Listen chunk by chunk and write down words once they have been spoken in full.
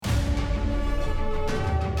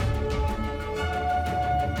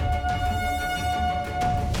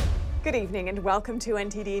Good evening and welcome to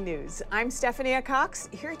NTD News. I'm Stephania Cox.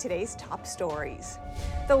 Here are today's top stories.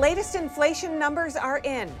 The latest inflation numbers are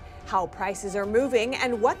in, how prices are moving,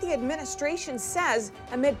 and what the administration says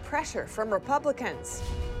amid pressure from Republicans.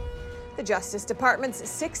 The Justice Department's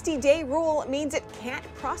 60-day rule means it can't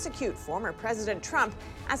prosecute former President Trump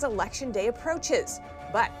as Election Day approaches.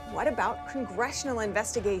 But what about congressional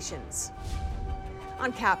investigations?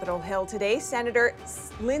 On Capitol Hill today, Senator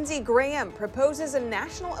Lindsey Graham proposes a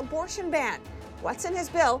national abortion ban. What's in his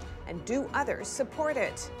bill, and do others support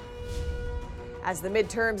it? As the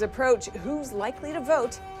midterms approach, who's likely to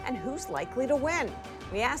vote and who's likely to win?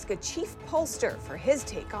 We ask a chief pollster for his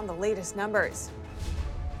take on the latest numbers.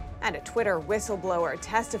 And a Twitter whistleblower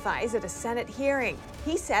testifies at a Senate hearing.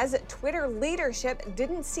 He says Twitter leadership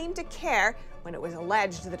didn't seem to care when it was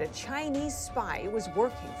alleged that a Chinese spy was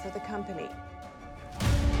working for the company.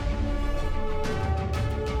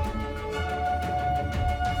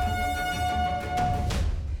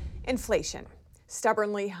 Inflation,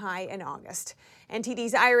 stubbornly high in August.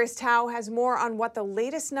 NTD's Iris Tao has more on what the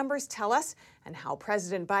latest numbers tell us and how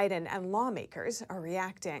President Biden and lawmakers are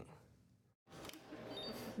reacting.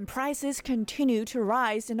 Prices continue to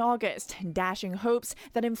rise in August, dashing hopes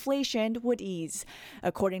that inflation would ease.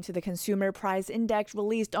 According to the Consumer Price Index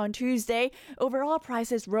released on Tuesday, overall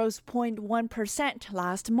prices rose 0.1%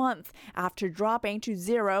 last month after dropping to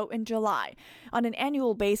 0 in July. On an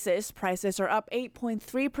annual basis, prices are up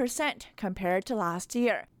 8.3% compared to last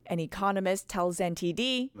year. An economist tells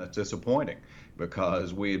NTD, "That's disappointing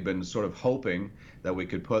because we had been sort of hoping that we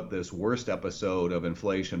could put this worst episode of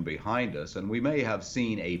inflation behind us, and we may have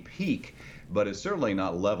seen a peak, but it's certainly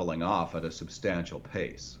not leveling off at a substantial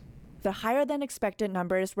pace." The higher-than-expected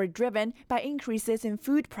numbers were driven by increases in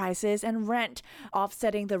food prices and rent,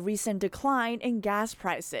 offsetting the recent decline in gas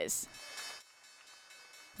prices.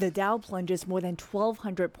 The Dow plunges more than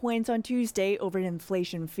 1,200 points on Tuesday over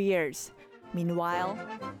inflation fears. Meanwhile,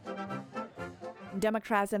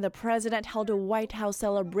 Democrats and the president held a White House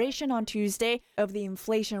celebration on Tuesday of the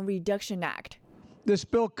Inflation Reduction Act. This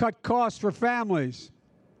bill cut costs for families,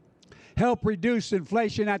 help reduce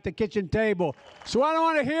inflation at the kitchen table. So I don't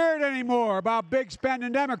want to hear it anymore about big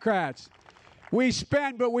spending Democrats. We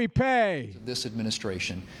spend, but we pay. This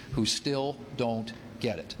administration who still don't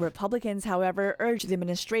get it. Republicans, however, urged the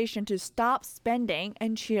administration to stop spending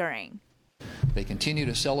and cheering. They continue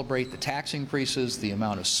to celebrate the tax increases, the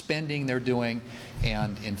amount of spending they're doing,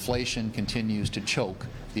 and inflation continues to choke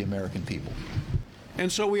the American people.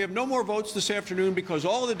 And so we have no more votes this afternoon because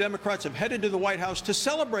all of the Democrats have headed to the White House to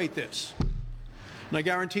celebrate this. And I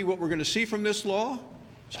guarantee what we're going to see from this law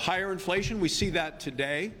is higher inflation. We see that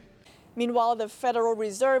today. Meanwhile, the Federal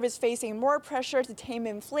Reserve is facing more pressure to tame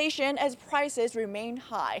inflation as prices remain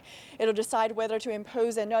high. It'll decide whether to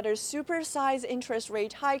impose another supersized interest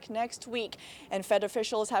rate hike next week. And Fed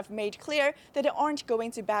officials have made clear that they aren't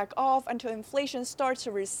going to back off until inflation starts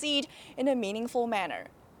to recede in a meaningful manner.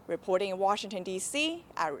 Reporting in Washington, D.C.,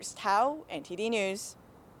 Iris Tao, NTD News.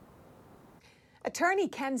 Attorney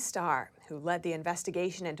Ken Starr, who led the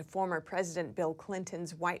investigation into former President Bill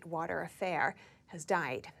Clinton's Whitewater affair, has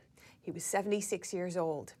died. He was 76 years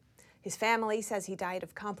old. His family says he died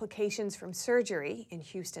of complications from surgery in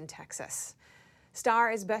Houston, Texas.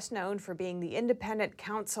 Starr is best known for being the independent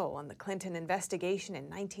counsel on the Clinton investigation in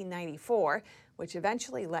 1994, which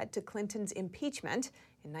eventually led to Clinton's impeachment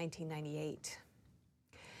in 1998.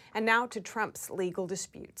 And now to Trump's legal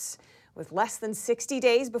disputes. With less than 60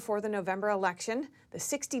 days before the November election, the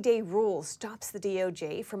 60-day rule stops the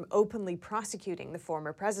DOJ from openly prosecuting the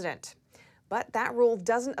former president. But that rule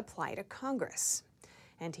doesn't apply to Congress.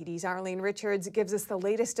 NTD's Arlene Richards gives us the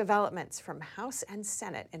latest developments from House and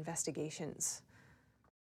Senate investigations.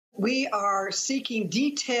 We are seeking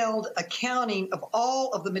detailed accounting of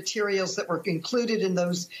all of the materials that were included in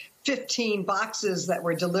those 15 boxes that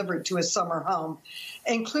were delivered to his summer home,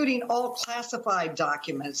 including all classified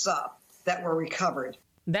documents that were recovered.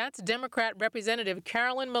 That's Democrat Representative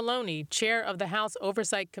Carolyn Maloney, chair of the House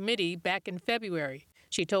Oversight Committee, back in February.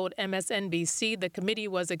 She told MSNBC the committee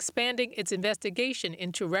was expanding its investigation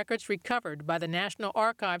into records recovered by the National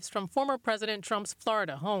Archives from former President Trump's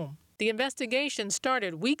Florida home. The investigation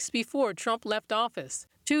started weeks before Trump left office.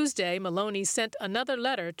 Tuesday, Maloney sent another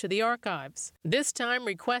letter to the archives, this time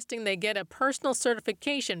requesting they get a personal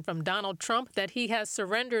certification from Donald Trump that he has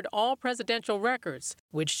surrendered all presidential records,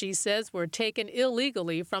 which she says were taken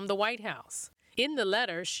illegally from the White House. In the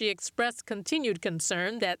letter, she expressed continued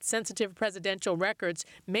concern that sensitive presidential records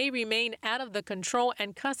may remain out of the control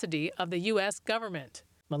and custody of the U.S. government.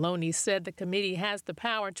 Maloney said the committee has the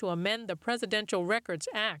power to amend the Presidential Records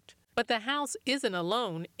Act, but the House isn't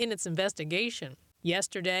alone in its investigation.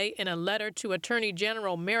 Yesterday, in a letter to Attorney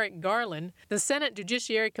General Merrick Garland, the Senate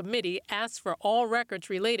Judiciary Committee asked for all records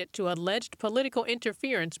related to alleged political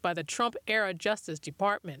interference by the Trump-era Justice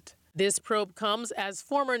Department. This probe comes as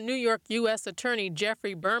former New York U.S. Attorney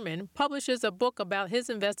Geoffrey Berman publishes a book about his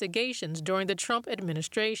investigations during the Trump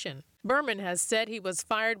administration. Berman has said he was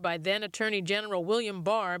fired by then Attorney General William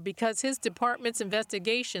Barr because his department's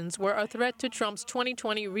investigations were a threat to Trump's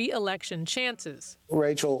 2020 re-election chances.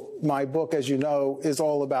 Rachel, my book, as you know, is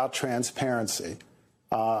all about transparency.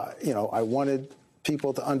 I wanted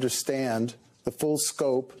people to understand the full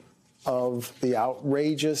scope of the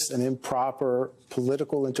outrageous and improper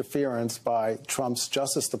political interference by Trump's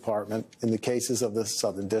Justice Department in the cases of the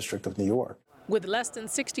Southern District of New York. With less than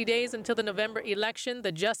 60 days until the November election,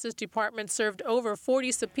 the Justice Department served over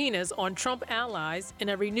 40 subpoenas on Trump allies in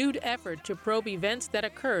a renewed effort to probe events that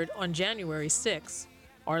occurred on January 6.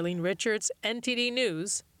 Arlene Richards, NTD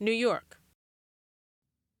News, New York.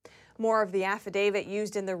 More of the affidavit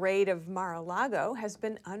used in the raid of Mar-a-Lago has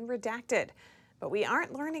been unredacted, but we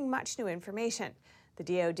aren't learning much new information. The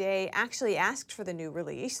DOJ actually asked for the new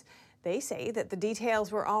release. They say that the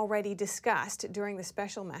details were already discussed during the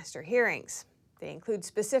special master hearings. They include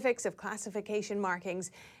specifics of classification markings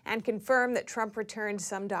and confirm that Trump returned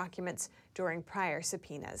some documents during prior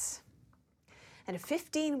subpoenas. And a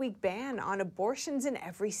 15-week ban on abortions in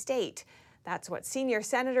every state. That's what senior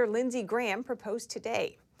Senator Lindsey Graham proposed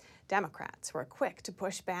today. Democrats were quick to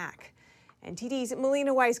push back. NTD's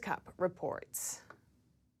Melina Weiskup reports.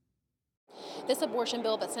 This abortion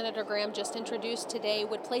bill that Senator Graham just introduced today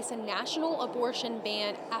would place a national abortion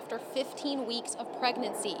ban after 15 weeks of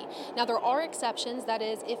pregnancy. Now, there are exceptions, that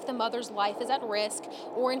is, if the mother's life is at risk,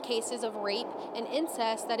 or in cases of rape and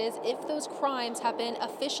incest, that is, if those crimes have been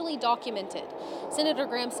officially documented. Senator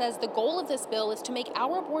Graham says the goal of this bill is to make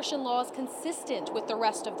our abortion laws consistent with the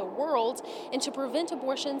rest of the world and to prevent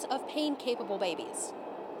abortions of pain-capable babies.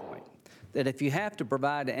 That if you have to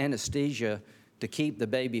provide anesthesia to keep the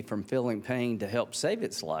baby from feeling pain to help save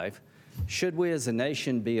its life, should we as a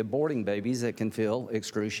nation be aborting babies that can feel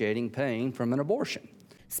excruciating pain from an abortion?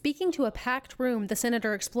 Speaking to a packed room, the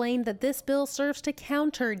senator explained that this bill serves to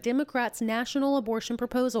counter Democrats' national abortion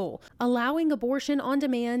proposal, allowing abortion on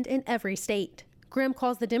demand in every state. Graham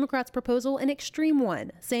calls the Democrats' proposal an extreme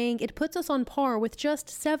one, saying it puts us on par with just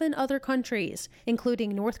 7 other countries,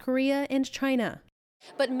 including North Korea and China.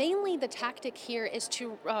 But mainly the tactic here is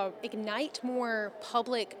to ignite more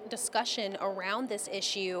public discussion around this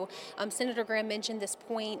issue. Senator Graham mentioned this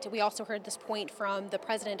point. We also heard this point from the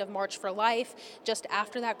president of March for Life just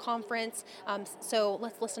after that conference. So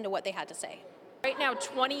let's listen to what they had to say. Right now,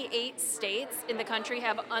 28 states in the country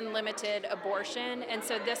have unlimited abortion, and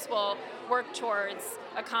so this will work towards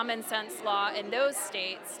a common sense law in those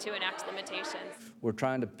states to enact limitations. We're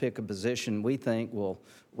trying to pick a position we think will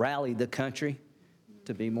rally the country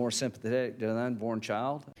to be more sympathetic to an unborn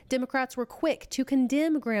child. Democrats were quick to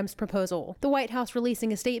condemn Graham's proposal, the White House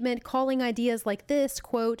releasing a statement calling ideas like this,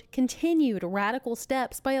 quote, continued radical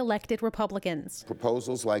steps by elected Republicans.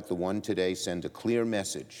 Proposals like the one today send a clear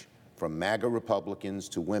message from MAGA Republicans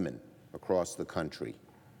to women across the country.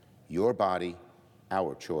 Your body,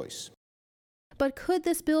 our choice. But could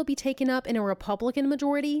this bill be taken up in a Republican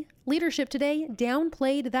majority? Leadership today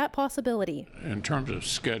downplayed that possibility. In terms of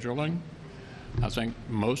scheduling, I think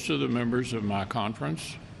most of the members of my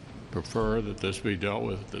conference prefer that this be dealt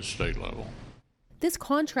with at the state level. This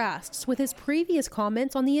contrasts with his previous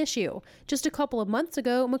comments on the issue. Just a couple of months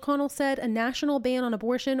ago, McConnell said a national ban on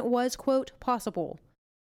abortion was, quote, possible.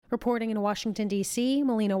 Reporting in Washington, D.C.,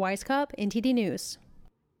 Melina Weiskup, NTD News.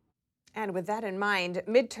 And with that in mind,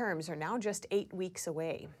 midterms are now just 8 weeks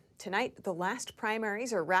away. Tonight, the last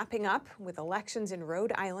primaries are wrapping up with elections in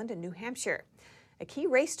Rhode Island and New Hampshire. A key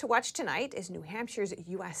race to watch tonight is New Hampshire's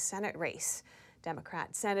U.S. Senate race.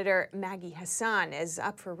 Democrat Senator Maggie Hassan is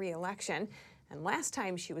up for re-election, and last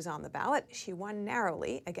time she was on the ballot, she won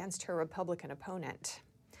narrowly against her Republican opponent.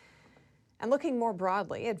 And looking more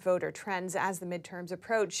broadly at voter trends as the midterms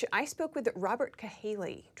approach, I spoke with Robert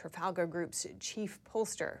Cahaly, Trafalgar Group's chief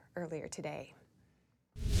pollster, earlier today.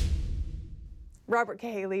 Robert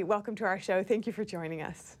Cahaly, welcome to our show. Thank you for joining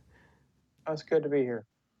us. It's good to be here.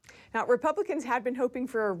 Now, Republicans had been hoping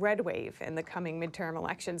for a red wave in the coming midterm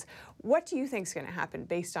elections. What do you think is going to happen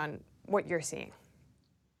based on what you're seeing?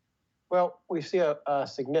 Well, we see a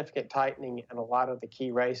significant tightening in a lot of the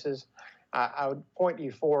key races. I would point to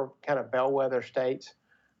you 4 kind of bellwether states.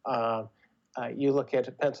 You look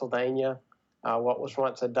at Pennsylvania, what was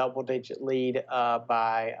once a double-digit lead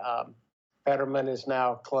by Fetterman is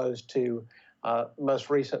now close to Most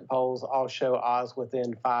recent polls all show Oz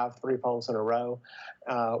within 3 polls in a row.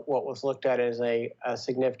 What was looked at as a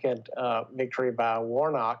significant victory by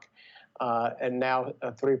Warnock, and now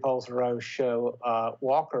 3 polls in a row show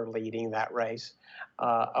Walker leading that race.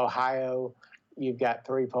 Ohio, you've got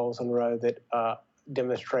 3 polls in a row that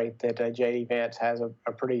demonstrate that J.D. Vance has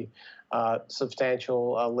a pretty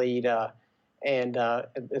substantial lead and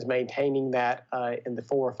is maintaining that in the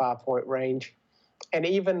 4 or 5 point range. And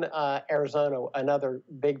even Arizona, another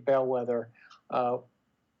big bellwether,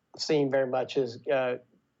 seeing very much as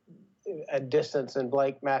a distance, and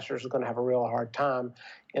Blake Masters is going to have a real hard time.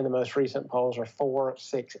 In the most recent polls are 4,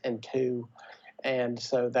 6, and 2. And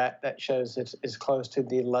so that shows it's close to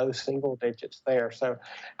the low single digits there. So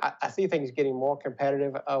I see things getting more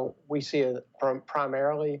competitive. We see it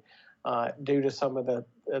primarily due to some of the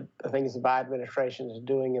things the Biden administration is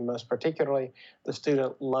doing, and most particularly the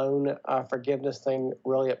student loan forgiveness thing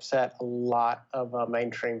really upset a lot of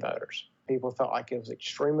mainstream voters. People felt like it was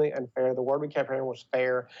extremely unfair. The word we kept hearing was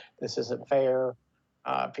fair. This isn't fair.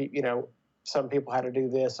 Some people had to do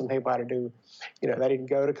this, some people had to do, they didn't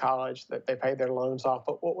go to college, that they paid their loans off.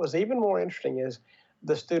 But what was even more interesting is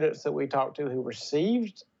the students that we talked to who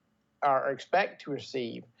received or expect to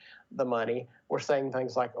receive the money were saying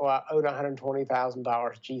things like, oh, I owed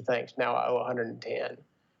 $120,000. Gee, thanks. Now I owe $110,000.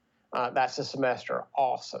 That's a semester.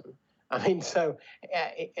 Awesome. I mean, so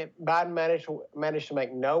Biden managed to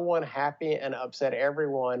make no one happy and upset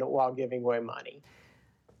everyone while giving away money.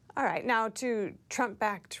 All right, now to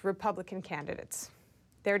Trump-backed Republican candidates.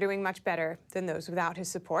 They're doing much better than those without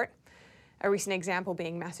his support. A recent example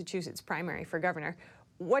being Massachusetts' primary for governor.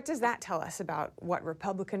 What does that tell us about what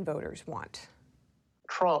Republican voters want?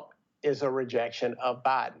 Trump is a rejection of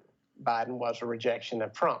Biden. Biden was a rejection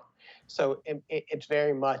of Trump. So it's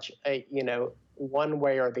very much one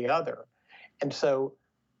way or the other. And so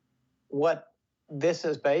what this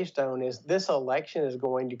is based on is this election is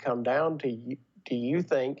going to come down to you. Do you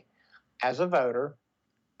think, as a voter,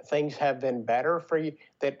 things have been better for you,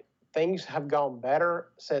 that things have gone better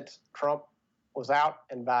since Trump was out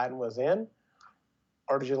and Biden was in?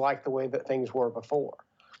 Or did you like the way that things were before?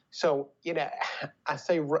 So, I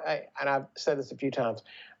say, and I've said this a few times,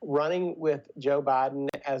 running with Joe Biden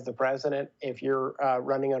as the president, if you're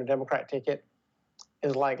running on a Democrat ticket,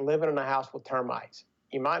 is like living in a house with termites.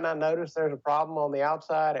 You might not notice there's a problem on the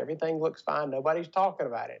outside. Everything looks fine. Nobody's talking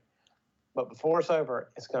about it. But before it's over,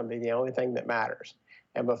 it's going to be the only thing that matters.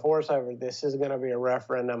 And before it's over, this is going to be a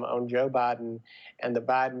referendum on Joe Biden and the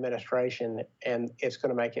Biden administration, and it's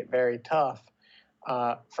going to make it very tough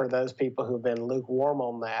for those people who've been lukewarm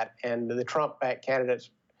on that. And the Trump-backed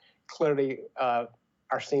candidates clearly are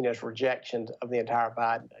seen as rejections of the entire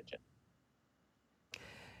Biden agenda.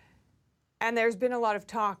 And there's been a lot of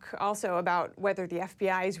talk also about whether the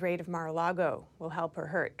FBI's raid of Mar-a-Lago will help or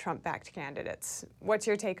hurt Trump-backed candidates. What's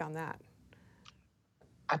your take on that?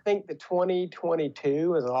 I think that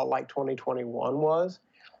 2022 is a lot like 2021 was,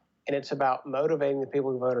 and it's about motivating the people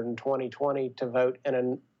who voted in 2020 to vote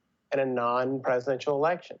in a non-presidential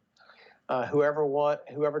election.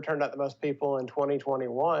 Whoever turned out the most people in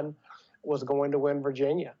 2021 was going to win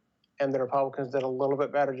Virginia, and the Republicans did a little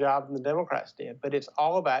bit better job than the Democrats did. But it's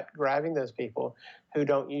all about grabbing those people who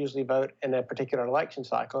don't usually vote in a particular election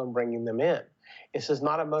cycle and bringing them in. This is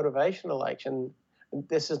not a motivation election.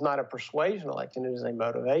 This is not a persuasion election. It is a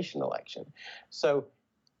motivation election. So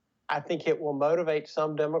I think it will motivate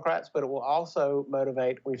some Democrats, but it will also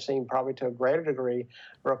motivate, we've seen probably to a greater degree,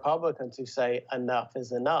 Republicans who say enough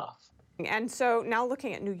is enough. And so now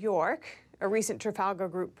looking at New York, a recent Trafalgar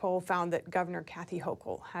Group poll found that Governor Kathy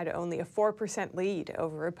Hochul had only a 4% lead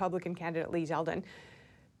over Republican candidate Lee Zeldin.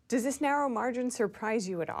 Does this narrow margin surprise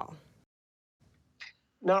you at all?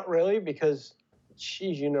 Not really, because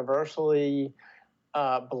she's universally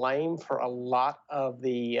blamed for a lot of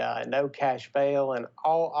the no cash bail and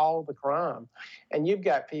all the crime. And you've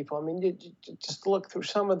got people, I mean, you just look through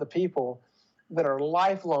some of the people that are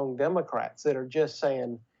lifelong Democrats that are just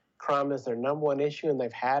saying crime is their number one issue and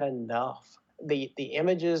they've had enough. The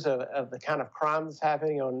images of the kind of crime that's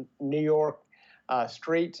happening on New York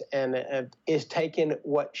streets and is taking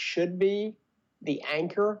what should be the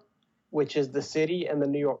anchor, which is the city and the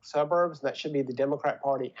New York suburbs, and that should be the Democrat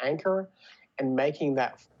Party anchor, and making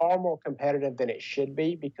that far more competitive than it should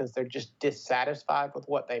be because they're just dissatisfied with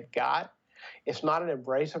what they've got. It's not an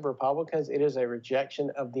embrace of Republicans. It is a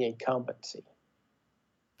rejection of the incumbency.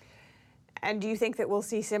 And do you think that we'll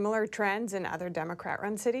see similar trends in other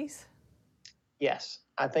Democrat-run cities? Yes.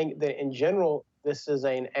 I think that in general, this is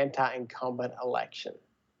an anti-incumbent election.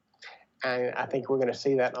 And I think we're going to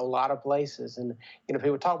see that in a lot of places. And,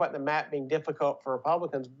 people talk about the map being difficult for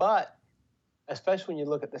Republicans, but especially when you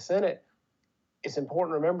look at the Senate, it's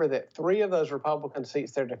important to remember that 3 of those Republican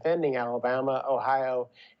seats they're defending, Alabama, Ohio,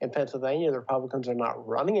 and Pennsylvania, the Republicans are not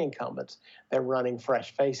running incumbents, they're running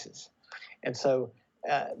fresh faces. And so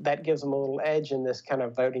that gives them a little edge in this kind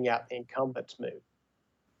of voting out the incumbents move.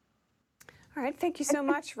 All right, thank you so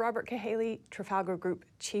much, Robert Cahaly, Trafalgar Group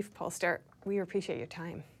Chief Pollster. We appreciate your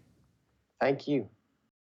time. Thank you.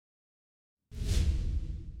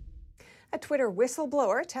 A Twitter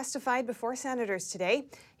whistleblower testified before senators today.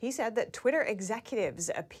 He said that Twitter executives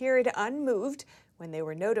appeared unmoved when they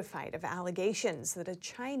were notified of allegations that a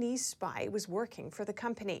Chinese spy was working for the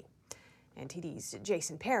company. NTD's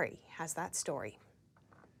Jason Perry has that story.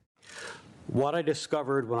 What I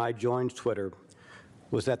discovered when I joined Twitter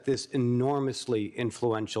was that this enormously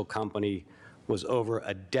influential company was over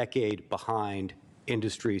a decade behind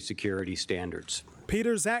industry security standards.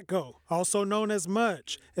 Peter Zatko, also known as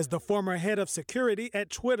Mudge, is the former head of security at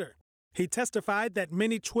Twitter. He testified that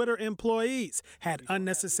many Twitter employees had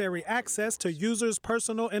unnecessary access to users'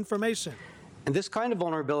 personal information. And this kind of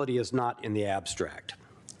vulnerability is not in the abstract.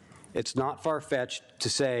 It's not far-fetched to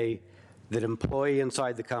say that an employee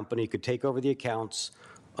inside the company could take over the accounts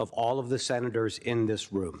of all of the senators in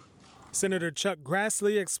this room. Senator Chuck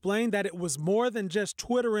Grassley explained that it was more than just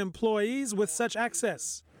Twitter employees with such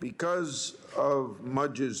access. Because of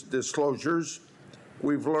Mudge's disclosures,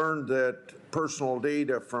 we've learned that personal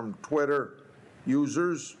data from Twitter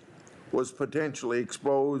users was potentially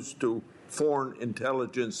exposed to foreign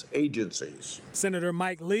intelligence agencies. Senator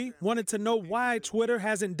Mike Lee wanted to know why Twitter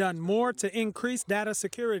hasn't done more to increase data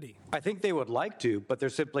security. I think they would like to, but they're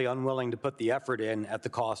simply unwilling to put the effort in at the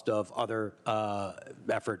cost of other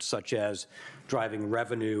efforts, such as driving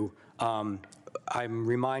revenue. I'm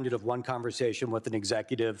reminded of one conversation with an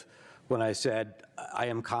executive when I said, I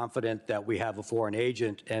am confident that we have a foreign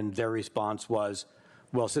agent, and their response was,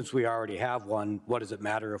 well, since we already have one, what does it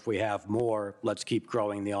matter if we have more? Let's keep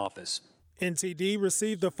growing the office. NTD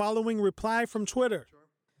received the following reply from Twitter.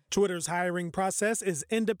 Twitter's hiring process is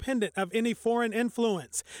independent of any foreign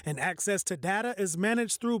influence, and access to data is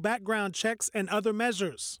managed through background checks and other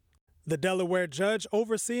measures. The Delaware judge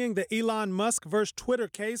overseeing the Elon Musk versus Twitter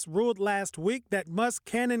case ruled last week that Musk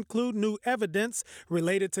can include new evidence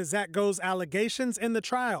related to Zatko's allegations in the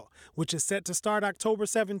trial, which is set to start October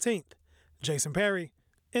 17th. Jason Perry,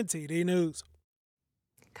 NTD News.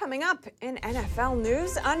 Coming up in NFL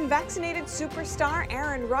news, unvaccinated superstar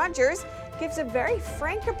Aaron Rodgers gives a very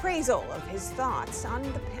frank appraisal of his thoughts on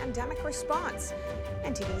the pandemic response.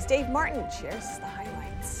 NTD's Dave Martin shares the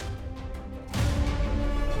highlights.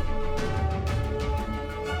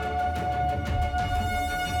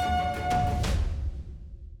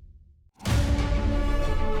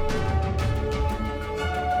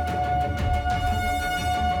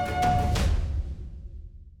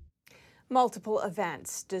 Multiple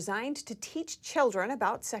events designed to teach children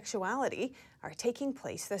about sexuality are taking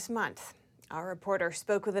place this month. Our reporter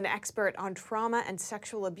spoke with an expert on trauma and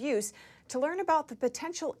sexual abuse to learn about the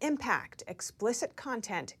potential impact explicit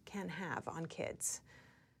content can have on kids.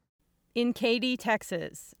 In Katy,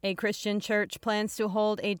 Texas, a Christian church plans to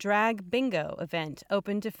hold a drag bingo event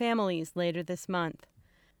open to families later this month.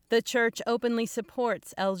 The church openly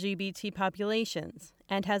supports LGBT populations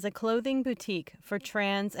and has a clothing boutique for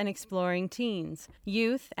trans and exploring teens,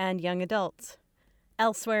 youth, and young adults.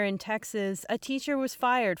 Elsewhere in Texas, a teacher was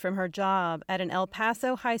fired from her job at an El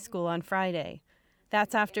Paso high school on Friday.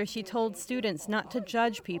 That's after she told students not to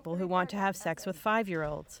judge people who want to have sex with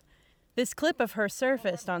 5-year-olds. This clip of her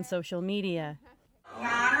surfaced on social media.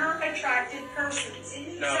 Minor attracted persons.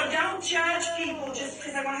 So don't judge people just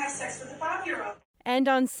because they want to have sex with a 5-year-old. And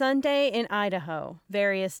on Sunday in Idaho,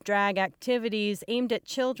 various drag activities aimed at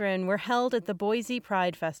children were held at the Boise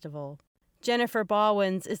Pride Festival. Jennifer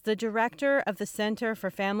Bawens is the director of the Center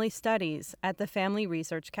for Family Studies at the Family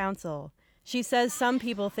Research Council. She says some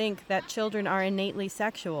people think that children are innately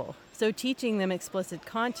sexual, so teaching them explicit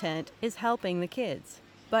content is helping the kids.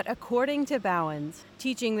 But according to Bawens,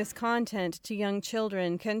 teaching this content to young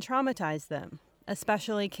children can traumatize them,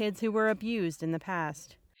 especially kids who were abused in the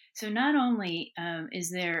past. So not only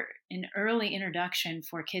is there an early introduction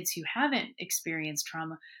for kids who haven't experienced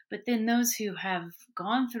trauma, but then those who have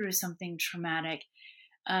gone through something traumatic,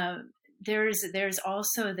 there's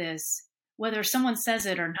also this, whether someone says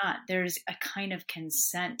it or not, there's a kind of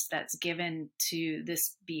consent that's given to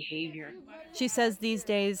this behavior. She says these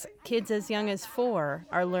days, kids as young as 4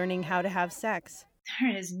 are learning how to have sex.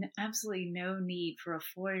 There is absolutely no need for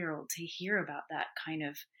a 4-year-old to hear about that kind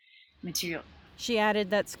of material. She added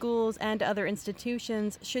that schools and other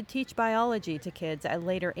institutions should teach biology to kids at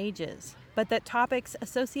later ages, but that topics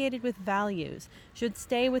associated with values should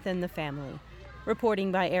stay within the family,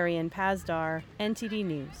 Reporting by Arian Pazdar, NTD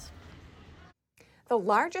News. The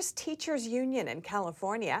largest teachers union in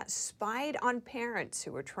California spied on parents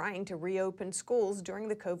who were trying to reopen schools during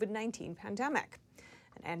the COVID-19 pandemic.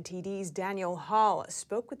 And NTD's Daniel Hall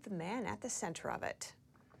spoke with the man at the center of it.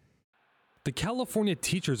 The California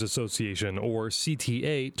Teachers Association, or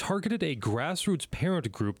CTA, targeted a grassroots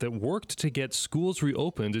parent group that worked to get schools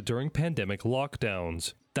reopened during pandemic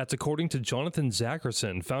lockdowns. That's according to Jonathan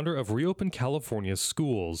Zackerson, founder of Reopen California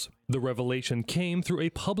Schools. The revelation came through a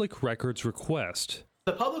public records request.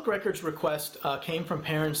 The public records request came from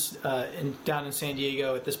parents down in San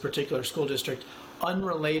Diego at this particular school district,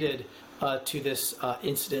 unrelated to this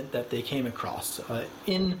incident that they came across.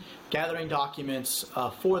 In gathering documents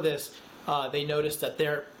for this, they noticed that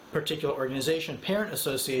their particular organization, Parent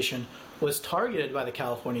Association, was targeted by the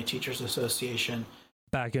California Teachers Association.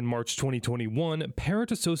 Back in March 2021,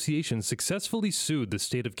 Parent Association successfully sued the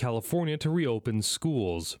state of California to reopen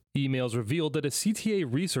schools. Emails revealed that a CTA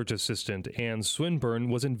research assistant, Ann Swinburne,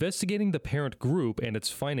 was investigating the parent group and its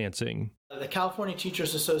financing. The California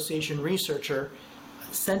Teachers Association researcher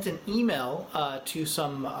sent an email to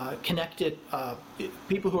some connected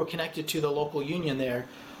people who are connected to the local union there,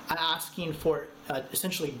 asking for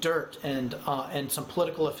essentially dirt and some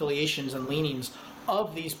political affiliations and leanings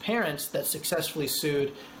of these parents that successfully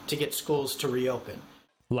sued to get schools to reopen.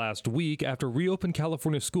 Last week, after Reopen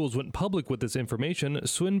California Schools went public with this information,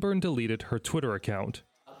 Swinburne deleted her Twitter account.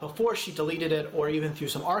 Before she deleted it, or even through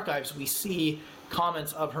some archives, we see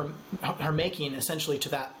comments of her making essentially to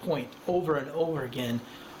that point over and over again,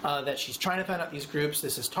 that she's trying to find out these groups,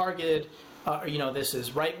 this is targeted, this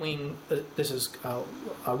is right-wing,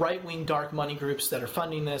 right-wing dark money groups that are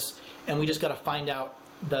funding this, and we just got to find out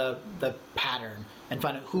the pattern and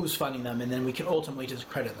find out who's funding them, and then we can ultimately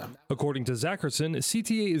discredit them. According to Zackerson,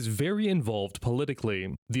 CTA is very involved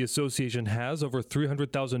politically. The association has over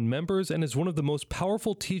 300,000 members and is one of the most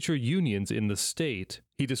powerful teacher unions in the state.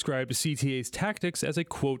 He described CTA's tactics as a,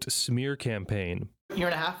 quote, smear campaign. A year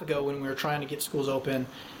and a half ago, when we were trying to get schools open,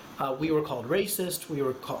 we were called racist, we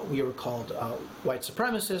were called white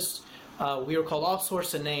supremacists, we were called all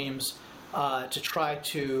sorts of names to try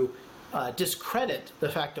to discredit the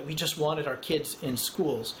fact that we just wanted our kids in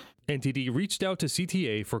schools. NTD reached out to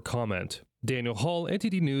CTA for comment. Daniel Hall,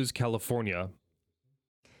 NTD News, California.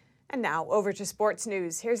 And now over to sports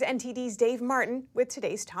news. Here's NTD's Dave Martin with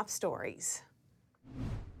today's top stories.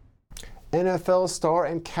 NFL star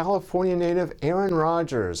and California native Aaron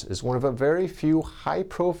Rodgers is one of a very few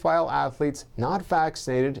high-profile athletes not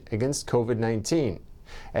vaccinated against COVID-19.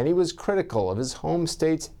 And he was critical of his home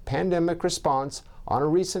state's pandemic response on a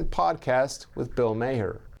recent podcast with Bill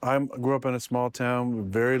Maher. I grew up in a small town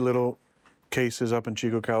with very little cases up in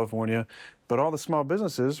Chico, California, but all the small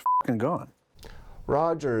businesses are gone.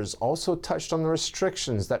 Rodgers also touched on the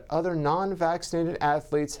restrictions that other non-vaccinated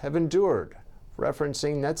athletes have endured,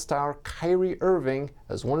 referencing Nets star Kyrie Irving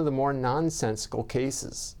as one of the more nonsensical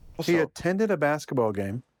cases. He attended a basketball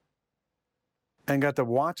game and got to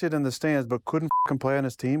watch it in the stands, but couldn't play on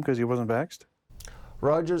his team because he wasn't vaxxed.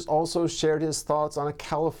 Rodgers also shared his thoughts on a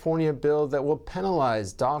California bill that will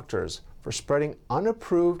penalize doctors for spreading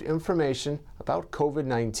unapproved information about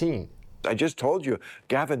COVID-19. I just told you,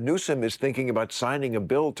 Gavin Newsom is thinking about signing a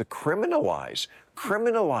bill to criminalize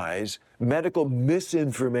medical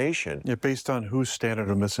misinformation. Yeah, based on whose standard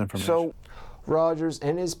of misinformation? So, Rodgers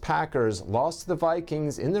and his Packers lost to the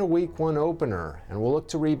Vikings in their Week 1 opener and will look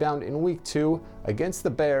to rebound in Week 2 against the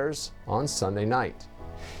Bears on Sunday night.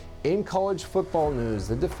 In college football news,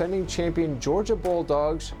 the defending champion Georgia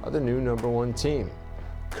Bulldogs are the new #1 team.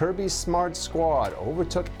 Kirby Smart's squad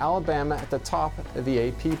overtook Alabama at the top of the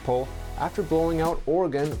AP poll after blowing out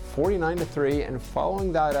Oregon 49-3 and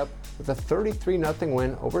following that up with a 33-0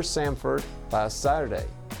 win over Samford last Saturday.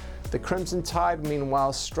 The Crimson Tide,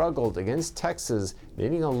 meanwhile, struggled against Texas,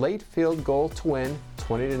 needing a late field goal to win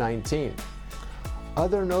 20-19.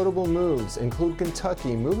 Other notable moves include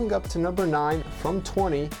Kentucky moving up to #9 from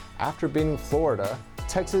 20 after beating Florida.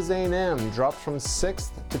 Texas A&M dropped from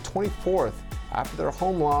 6th to 24th after their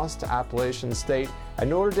home loss to Appalachian State, and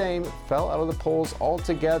Notre Dame fell out of the polls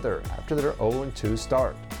altogether after their 0-2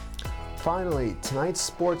 start. Finally, tonight's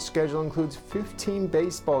sports schedule includes 15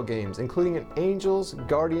 baseball games, including an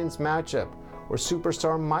Angels-Guardians matchup, where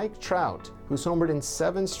superstar Mike Trout, who's homered in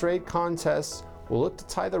 7 straight contests, will look to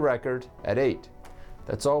tie the record at 8.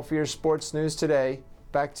 That's all for your sports news today.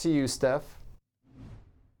 Back to you, Steph.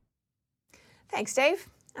 Thanks, Dave.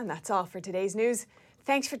 And that's all for today's news.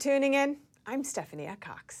 Thanks for tuning in. I'm Stephanie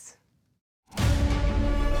Cox.